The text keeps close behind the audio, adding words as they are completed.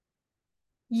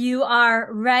You are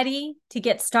ready to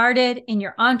get started in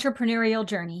your entrepreneurial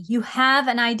journey. You have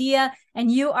an idea and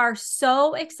you are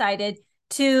so excited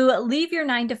to leave your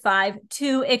 9 to 5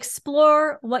 to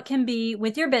explore what can be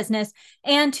with your business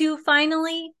and to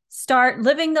finally start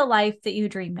living the life that you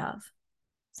dreamed of.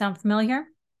 Sound familiar?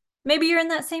 Maybe you're in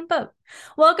that same boat.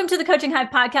 Welcome to the Coaching Hive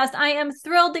podcast. I am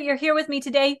thrilled that you're here with me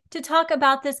today to talk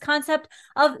about this concept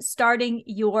of starting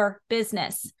your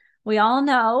business. We all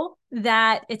know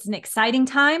that it's an exciting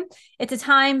time. It's a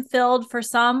time filled for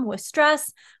some with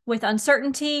stress, with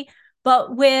uncertainty,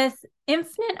 but with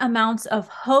infinite amounts of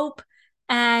hope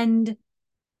and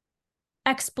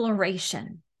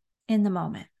exploration in the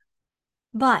moment.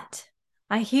 But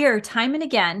I hear time and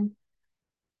again,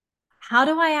 how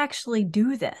do I actually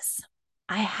do this?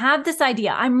 I have this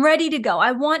idea. I'm ready to go.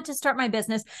 I want to start my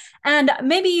business. And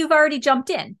maybe you've already jumped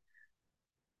in.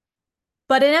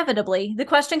 But inevitably, the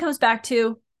question comes back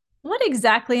to, what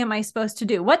exactly am I supposed to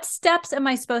do? What steps am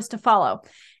I supposed to follow?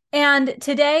 And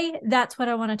today, that's what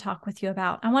I want to talk with you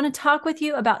about. I want to talk with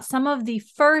you about some of the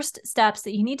first steps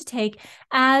that you need to take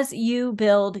as you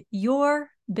build your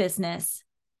business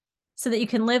so that you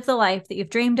can live the life that you've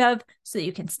dreamed of, so that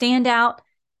you can stand out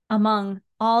among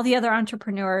all the other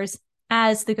entrepreneurs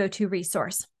as the go-to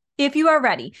resource. If you are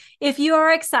ready, if you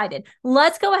are excited,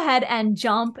 let's go ahead and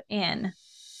jump in.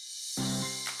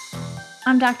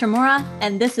 I'm Dr. Maura,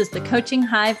 and this is the Coaching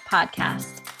Hive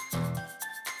podcast.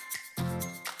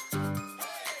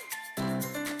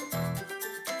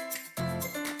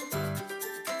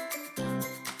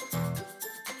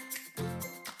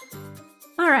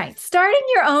 All right, starting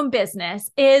your own business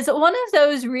is one of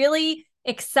those really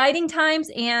exciting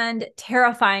times and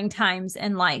terrifying times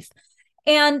in life.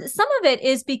 And some of it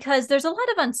is because there's a lot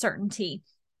of uncertainty.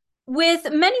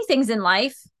 With many things in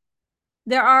life,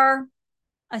 there are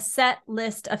a set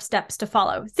list of steps to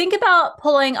follow. Think about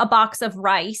pulling a box of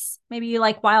rice. Maybe you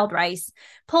like wild rice.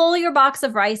 Pull your box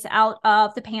of rice out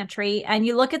of the pantry and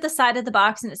you look at the side of the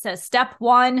box and it says, step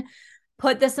 1,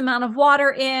 put this amount of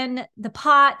water in the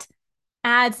pot,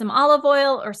 add some olive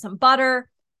oil or some butter,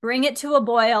 bring it to a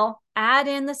boil, add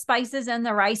in the spices and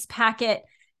the rice packet,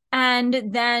 and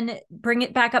then bring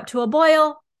it back up to a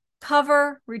boil,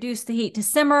 cover, reduce the heat to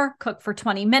simmer, cook for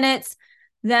 20 minutes,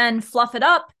 then fluff it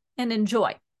up and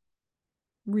enjoy.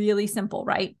 Really simple,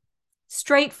 right?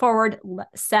 Straightforward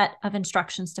set of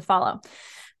instructions to follow.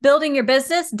 Building your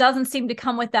business doesn't seem to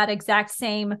come with that exact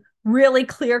same really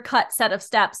clear-cut set of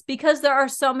steps because there are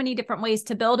so many different ways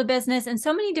to build a business and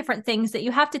so many different things that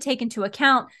you have to take into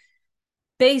account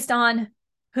based on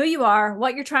who you are,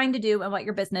 what you're trying to do, and what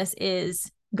your business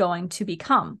is going to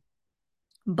become.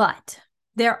 But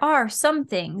there are some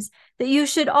things that you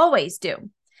should always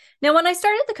do. Now, when I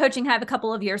started the Coaching Hive a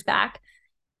couple of years back,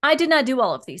 I did not do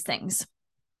all of these things.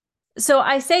 So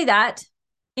I say that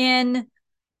in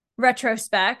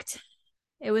retrospect,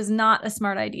 it was not a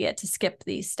smart idea to skip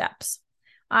these steps.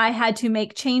 I had to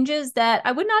make changes that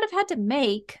I would not have had to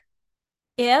make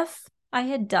if I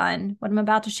had done what I'm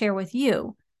about to share with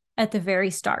you at the very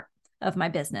start of my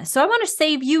business. So I want to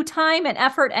save you time and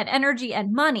effort and energy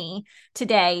and money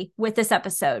today with this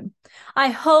episode. I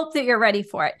hope that you're ready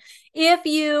for it. If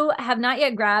you have not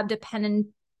yet grabbed a pen and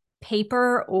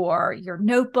paper or your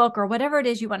notebook or whatever it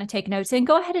is you want to take notes in,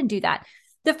 go ahead and do that.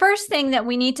 The first thing that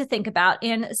we need to think about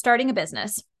in starting a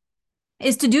business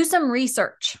is to do some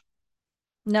research.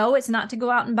 No, it's not to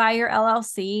go out and buy your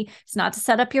LLC. It's not to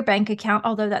set up your bank account,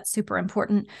 although that's super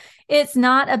important. It's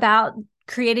not about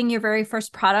creating your very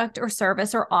first product or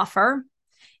service or offer.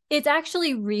 It's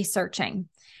actually researching.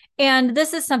 And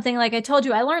this is something, like I told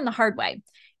you, I learned the hard way.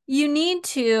 You need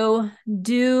to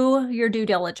do your due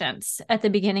diligence at the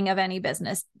beginning of any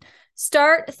business.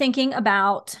 Start thinking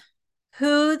about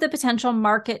who the potential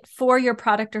market for your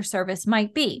product or service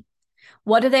might be.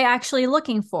 What are they actually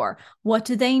looking for? What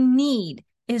do they need?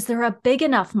 Is there a big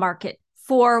enough market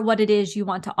for what it is you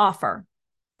want to offer?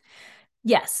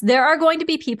 Yes, there are going to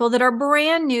be people that are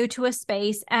brand new to a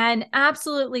space and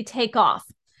absolutely take off.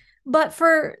 But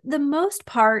for the most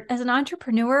part, as an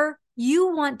entrepreneur,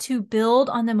 you want to build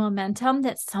on the momentum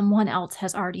that someone else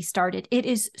has already started. It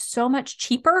is so much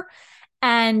cheaper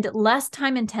and less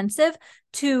time intensive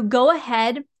to go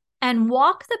ahead and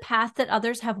walk the path that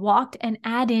others have walked and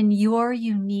add in your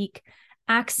unique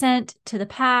accent to the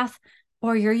path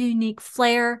or your unique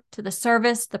flair to the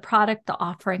service, the product, the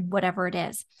offering, whatever it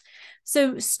is.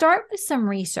 So start with some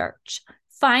research.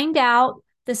 Find out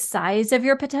the size of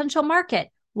your potential market.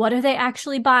 What are they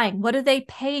actually buying? What are they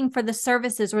paying for the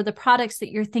services or the products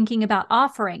that you're thinking about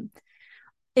offering?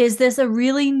 Is this a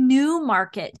really new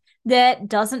market that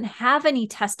doesn't have any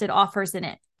tested offers in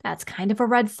it? That's kind of a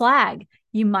red flag.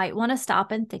 you might want to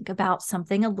stop and think about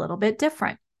something a little bit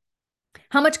different.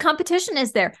 How much competition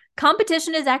is there?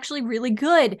 Competition is actually really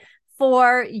good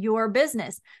for your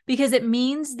business because it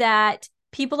means that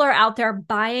people are out there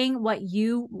buying what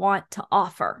you want to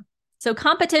offer. So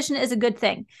competition is a good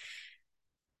thing,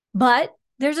 but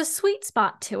there's a sweet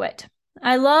spot to it.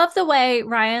 I love the way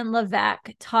Ryan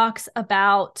Levesque talks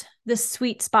about the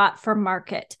sweet spot for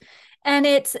market. And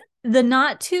it's the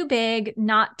not too big,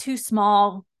 not too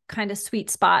small kind of sweet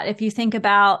spot. If you think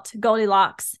about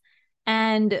Goldilocks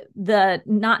and the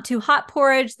not too hot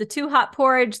porridge, the too hot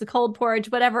porridge, the cold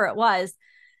porridge, whatever it was,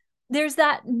 there's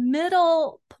that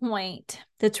middle point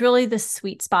that's really the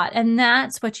sweet spot. And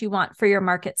that's what you want for your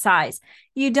market size.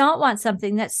 You don't want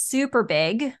something that's super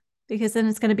big because then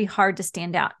it's going to be hard to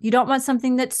stand out. You don't want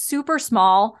something that's super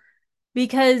small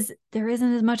because there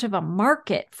isn't as much of a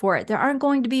market for it. There aren't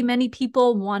going to be many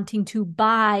people wanting to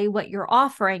buy what you're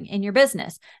offering in your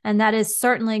business. And that is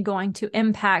certainly going to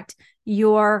impact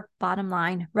your bottom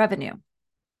line revenue.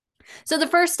 So the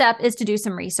first step is to do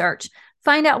some research.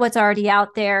 Find out what's already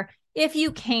out there. If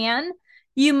you can,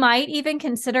 you might even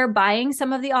consider buying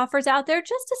some of the offers out there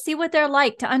just to see what they're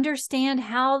like, to understand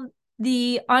how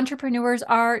the entrepreneurs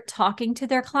are talking to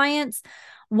their clients,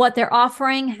 what they're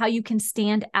offering, how you can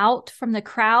stand out from the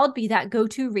crowd, be that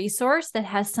go-to resource that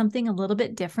has something a little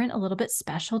bit different, a little bit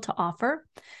special to offer.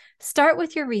 Start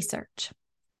with your research.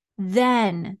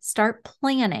 Then start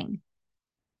planning.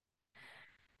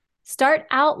 Start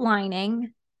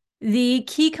outlining the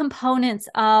key components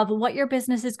of what your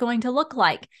business is going to look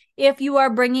like. If you are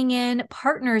bringing in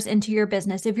partners into your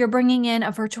business, if you're bringing in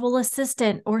a virtual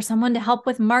assistant or someone to help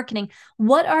with marketing,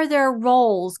 what are their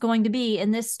roles going to be in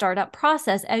this startup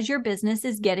process as your business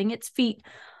is getting its feet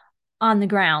on the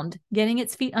ground, getting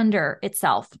its feet under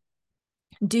itself?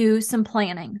 Do some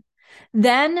planning.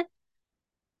 Then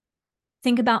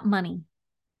think about money,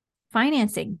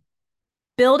 financing.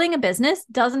 Building a business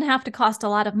doesn't have to cost a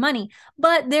lot of money,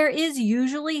 but there is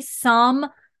usually some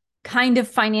kind of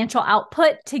financial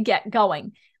output to get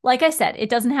going. Like I said, it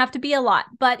doesn't have to be a lot,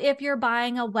 but if you're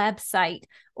buying a website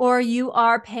or you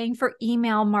are paying for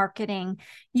email marketing,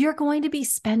 you're going to be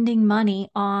spending money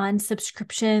on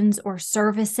subscriptions or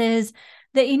services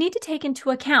that you need to take into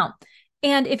account.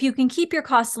 And if you can keep your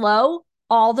costs low,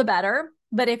 all the better.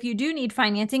 But if you do need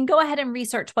financing, go ahead and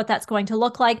research what that's going to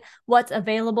look like, what's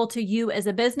available to you as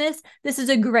a business. This is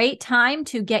a great time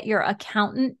to get your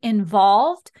accountant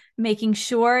involved, making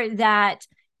sure that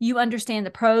you understand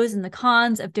the pros and the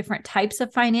cons of different types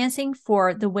of financing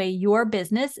for the way your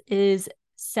business is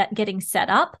getting set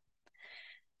up.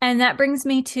 And that brings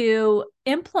me to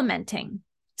implementing.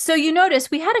 So you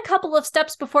notice we had a couple of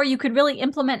steps before you could really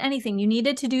implement anything. You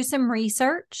needed to do some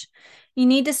research. You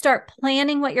need to start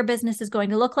planning what your business is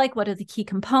going to look like. What are the key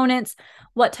components?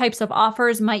 What types of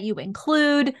offers might you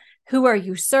include? Who are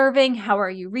you serving? How are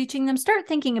you reaching them? Start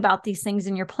thinking about these things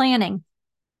in your planning.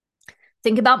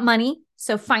 Think about money.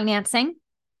 So financing.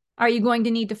 Are you going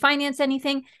to need to finance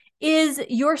anything? Is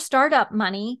your startup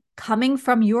money coming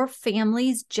from your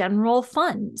family's general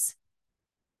funds?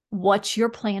 What's your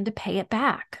plan to pay it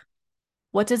back?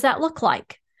 What does that look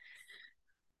like?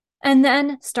 And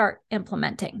then start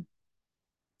implementing.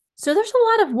 So there's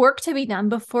a lot of work to be done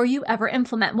before you ever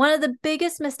implement. One of the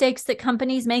biggest mistakes that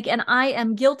companies make, and I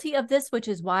am guilty of this, which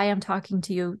is why I'm talking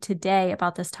to you today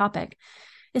about this topic,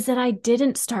 is that I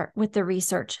didn't start with the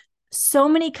research. So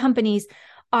many companies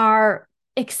are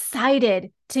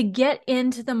excited to get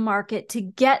into the market, to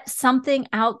get something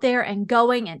out there and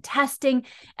going and testing.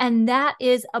 And that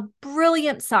is a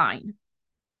brilliant sign.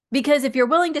 Because if you're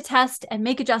willing to test and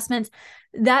make adjustments,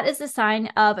 that is a sign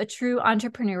of a true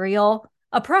entrepreneurial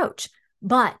approach.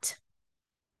 But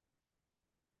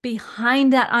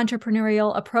behind that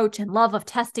entrepreneurial approach and love of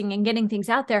testing and getting things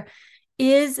out there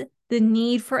is the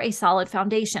need for a solid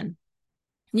foundation.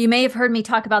 You may have heard me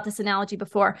talk about this analogy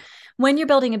before. When you're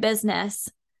building a business,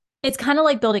 it's kind of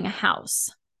like building a house.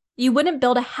 You wouldn't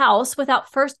build a house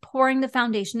without first pouring the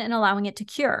foundation and allowing it to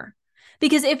cure.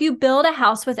 Because if you build a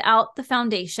house without the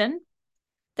foundation,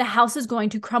 the house is going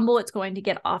to crumble. It's going to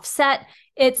get offset.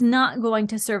 It's not going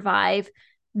to survive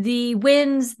the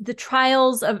winds, the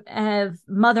trials of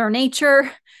Mother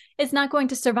Nature. It's not going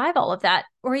to survive all of that,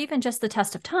 or even just the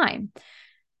test of time.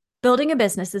 Building a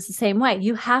business is the same way.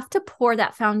 You have to pour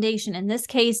that foundation. In this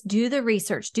case, do the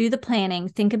research, do the planning,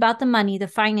 think about the money, the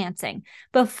financing,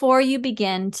 before you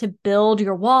begin to build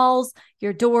your walls,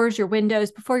 your doors, your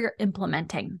windows, before you're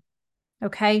implementing.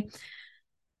 Okay?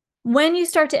 When you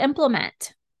start to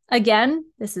implement, Again,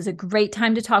 this is a great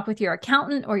time to talk with your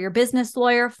accountant or your business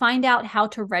lawyer. Find out how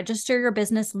to register your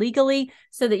business legally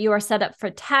so that you are set up for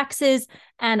taxes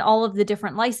and all of the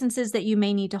different licenses that you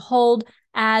may need to hold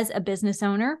as a business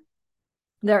owner.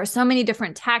 There are so many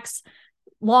different tax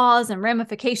laws and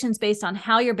ramifications based on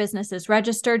how your business is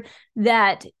registered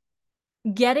that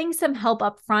getting some help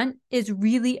up front is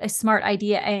really a smart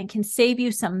idea and can save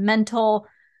you some mental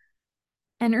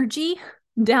energy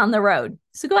down the road.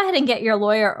 So go ahead and get your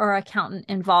lawyer or accountant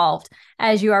involved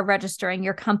as you are registering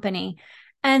your company.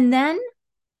 And then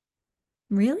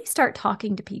really start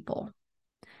talking to people.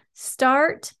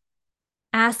 Start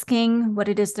asking what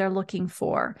it is they're looking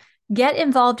for. Get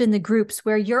involved in the groups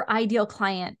where your ideal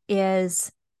client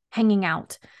is hanging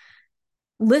out.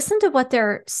 Listen to what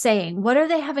they're saying. What are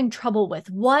they having trouble with?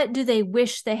 What do they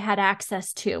wish they had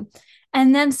access to?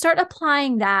 And then start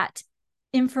applying that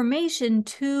information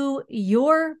to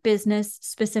your business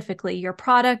specifically, your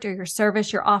product or your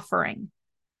service you're offering.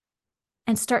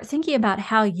 And start thinking about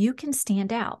how you can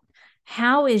stand out.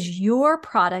 How is your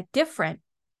product different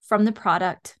from the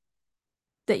product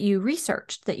that you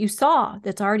researched, that you saw,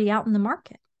 that's already out in the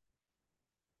market?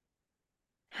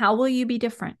 How will you be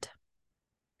different?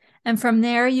 And from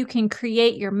there, you can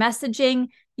create your messaging,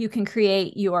 you can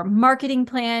create your marketing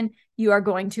plan. You are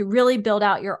going to really build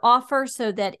out your offer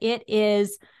so that it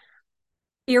is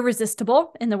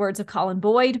irresistible, in the words of Colin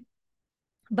Boyd.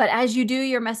 But as you do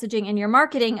your messaging and your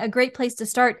marketing, a great place to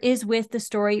start is with the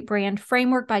Story Brand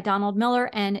Framework by Donald Miller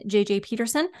and JJ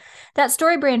Peterson. That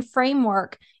Story Brand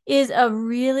Framework is a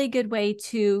really good way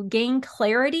to gain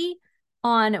clarity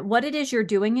on what it is you're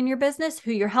doing in your business,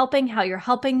 who you're helping, how you're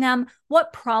helping them,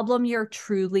 what problem you're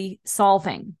truly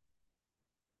solving.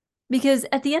 Because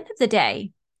at the end of the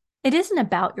day, it isn't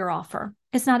about your offer.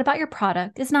 It's not about your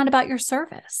product. It's not about your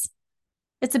service.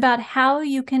 It's about how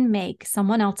you can make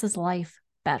someone else's life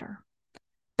better.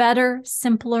 Better,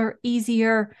 simpler,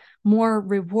 easier, more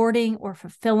rewarding or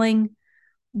fulfilling.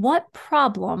 What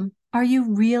problem are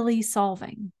you really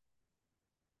solving?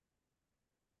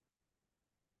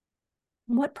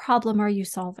 What problem are you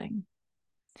solving?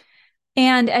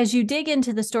 And as you dig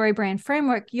into the Story Brand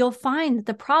Framework, you'll find that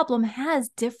the problem has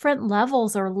different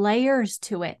levels or layers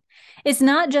to it. It's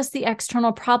not just the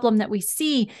external problem that we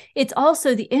see, it's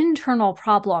also the internal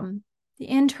problem, the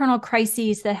internal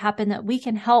crises that happen that we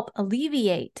can help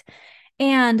alleviate,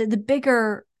 and the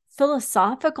bigger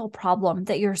philosophical problem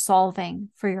that you're solving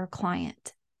for your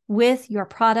client with your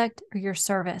product or your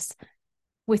service,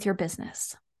 with your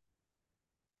business.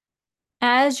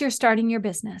 As you're starting your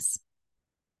business,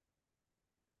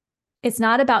 it's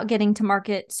not about getting to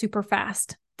market super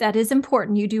fast. That is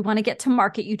important. You do want to get to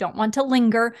market. You don't want to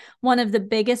linger. One of the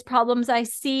biggest problems I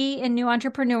see in new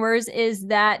entrepreneurs is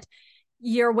that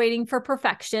you're waiting for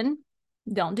perfection.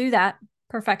 Don't do that.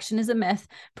 Perfection is a myth.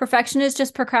 Perfection is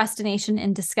just procrastination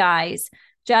in disguise.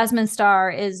 Jasmine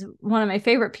Star is one of my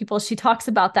favorite people. She talks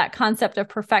about that concept of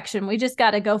perfection. We just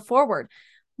got to go forward.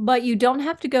 But you don't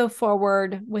have to go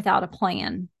forward without a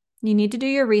plan. You need to do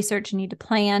your research. You need to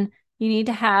plan. You need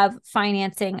to have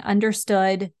financing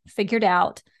understood, figured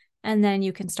out, and then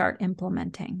you can start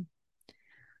implementing.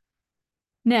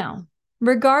 Now,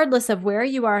 regardless of where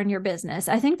you are in your business,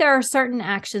 I think there are certain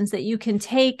actions that you can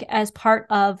take as part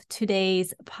of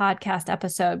today's podcast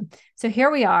episode. So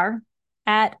here we are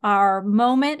at our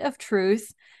moment of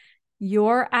truth,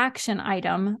 your action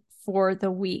item for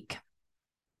the week.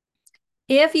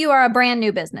 If you are a brand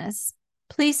new business,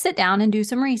 please sit down and do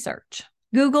some research.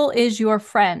 Google is your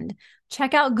friend.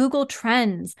 Check out Google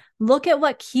Trends. Look at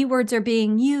what keywords are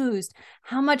being used,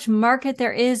 how much market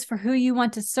there is for who you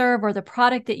want to serve or the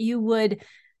product that you would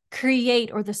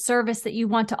create or the service that you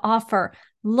want to offer.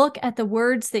 Look at the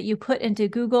words that you put into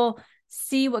Google,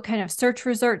 see what kind of search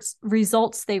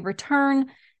results they return,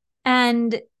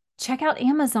 and check out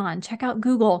Amazon, check out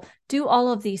Google, do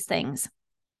all of these things.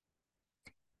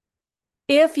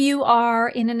 If you are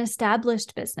in an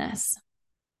established business,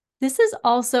 this is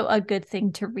also a good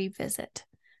thing to revisit.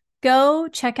 Go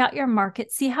check out your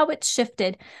market, see how it's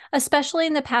shifted, especially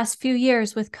in the past few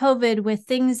years with COVID, with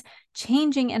things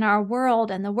changing in our world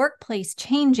and the workplace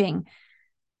changing.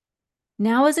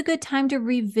 Now is a good time to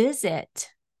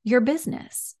revisit your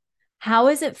business. How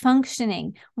is it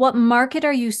functioning? What market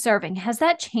are you serving? Has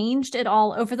that changed at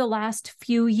all over the last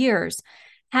few years?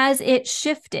 Has it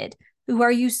shifted? Who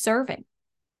are you serving?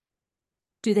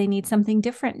 Do they need something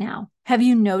different now? Have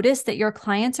you noticed that your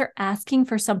clients are asking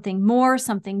for something more,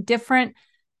 something different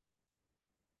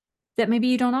that maybe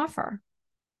you don't offer?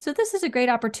 So this is a great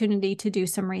opportunity to do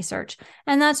some research.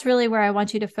 And that's really where I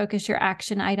want you to focus your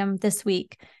action item this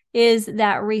week. is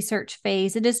that research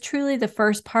phase. It is truly the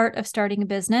first part of starting a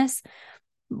business.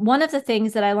 One of the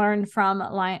things that I learned from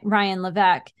Ryan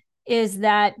Levesque is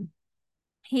that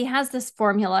he has this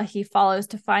formula he follows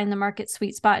to find the market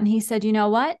sweet spot. And he said, you know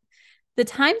what? The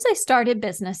times I started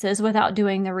businesses without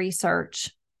doing the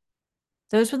research,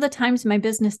 those were the times my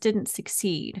business didn't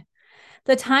succeed.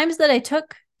 The times that I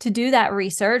took to do that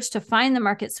research, to find the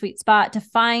market sweet spot, to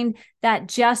find that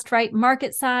just right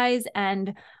market size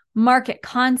and market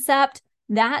concept,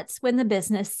 that's when the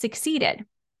business succeeded.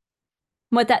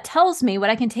 What that tells me, what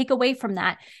I can take away from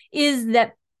that, is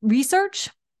that research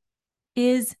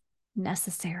is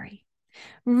necessary.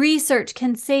 Research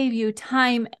can save you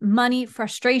time, money,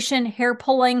 frustration, hair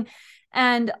pulling,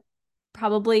 and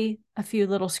probably a few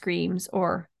little screams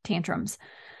or tantrums.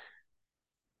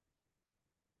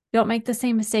 Don't make the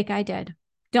same mistake I did.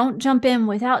 Don't jump in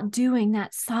without doing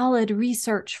that solid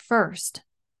research first.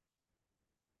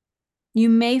 You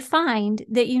may find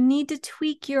that you need to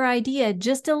tweak your idea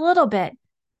just a little bit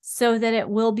so that it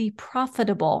will be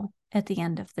profitable at the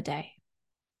end of the day.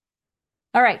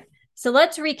 All right, so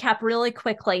let's recap really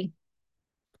quickly.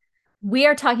 We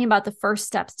are talking about the first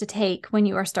steps to take when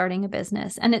you are starting a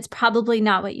business, and it's probably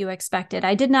not what you expected.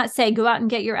 I did not say go out and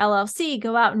get your LLC,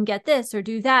 go out and get this or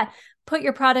do that, put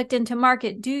your product into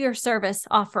market, do your service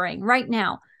offering right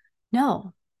now.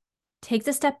 No, take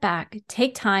the step back,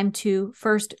 take time to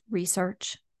first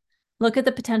research. Look at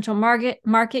the potential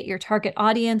market, your target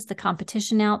audience, the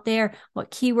competition out there,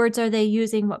 what keywords are they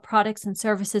using, what products and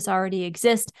services already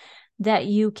exist that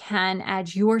you can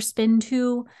add your spin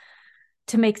to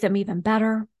make them even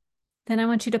better. Then I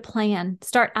want you to plan.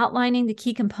 Start outlining the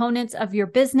key components of your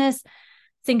business.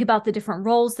 Think about the different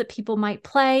roles that people might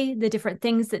play, the different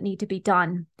things that need to be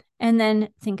done. And then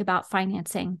think about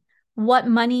financing. What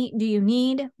money do you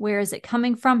need? Where is it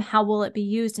coming from? How will it be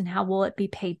used? And how will it be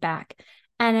paid back?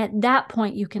 And at that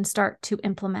point, you can start to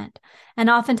implement. And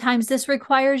oftentimes this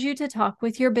requires you to talk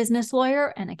with your business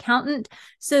lawyer and accountant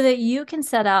so that you can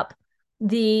set up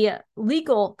the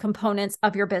legal components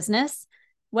of your business,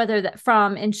 whether that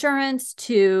from insurance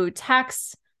to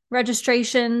tax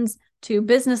registrations to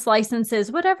business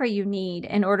licenses, whatever you need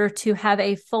in order to have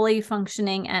a fully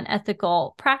functioning and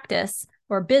ethical practice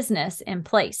or business in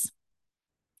place.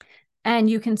 And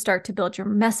you can start to build your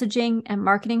messaging and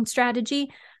marketing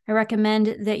strategy. I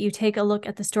recommend that you take a look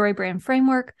at the Story Brand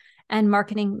Framework and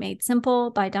Marketing Made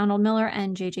Simple by Donald Miller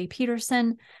and JJ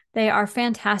Peterson. They are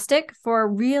fantastic for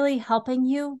really helping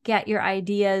you get your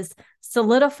ideas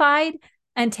solidified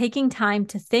and taking time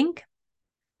to think.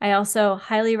 I also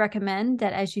highly recommend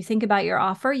that as you think about your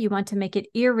offer, you want to make it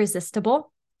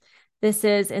irresistible. This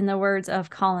is, in the words of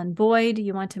Colin Boyd,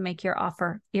 you want to make your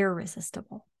offer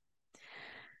irresistible.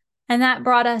 And that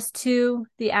brought us to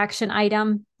the action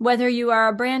item. Whether you are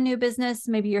a brand new business,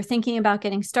 maybe you're thinking about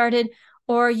getting started,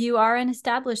 or you are an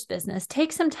established business,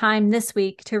 take some time this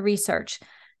week to research.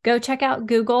 Go check out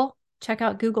Google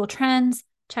Trends,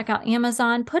 check out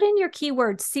Amazon, put in your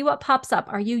keywords, see what pops up.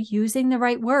 Are you using the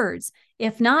right words?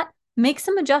 If not, make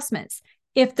some adjustments.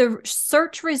 If the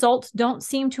search results don't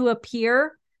seem to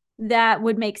appear that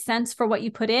would make sense for what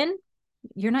you put in,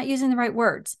 you're not using the right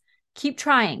words. Keep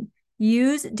trying.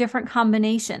 Use different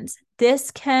combinations.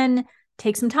 This can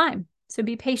take some time, so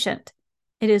be patient.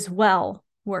 It is well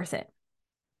worth it.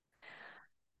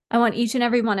 I want each and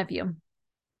every one of you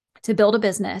to build a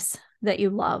business that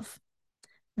you love,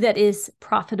 that is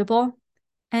profitable,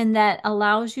 and that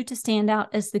allows you to stand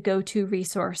out as the go-to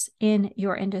resource in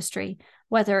your industry,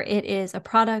 whether it is a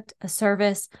product, a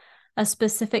service, a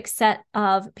specific set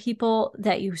of people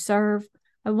that you serve.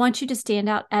 I want you to stand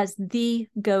out as the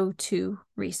go-to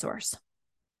resource.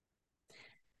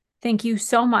 Thank you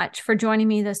so much for joining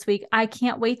me this week. I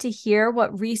can't wait to hear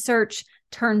what research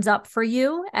turns up for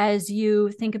you as you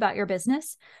think about your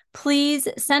business. Please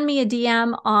send me a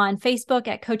DM on Facebook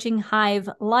at Coaching Hive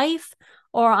Life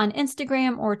or on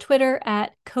Instagram or Twitter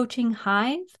at Coaching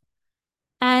Hive.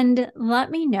 And let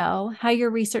me know how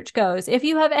your research goes. If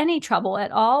you have any trouble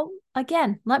at all,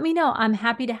 again, let me know. I'm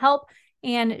happy to help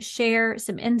and share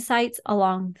some insights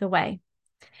along the way.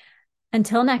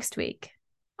 Until next week,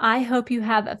 I hope you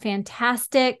have a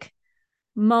fantastic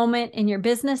moment in your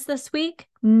business this week.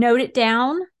 Note it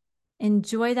down,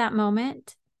 enjoy that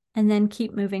moment, and then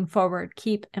keep moving forward,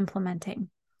 keep implementing.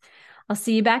 I'll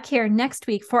see you back here next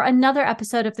week for another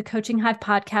episode of the Coaching Hive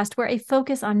podcast, where a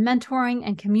focus on mentoring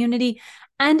and community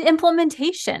and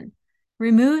implementation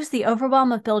removes the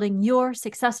overwhelm of building your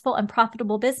successful and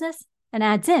profitable business and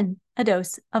adds in a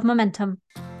dose of momentum.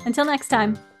 Until next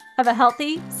time, have a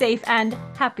healthy, safe, and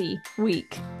happy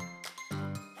week.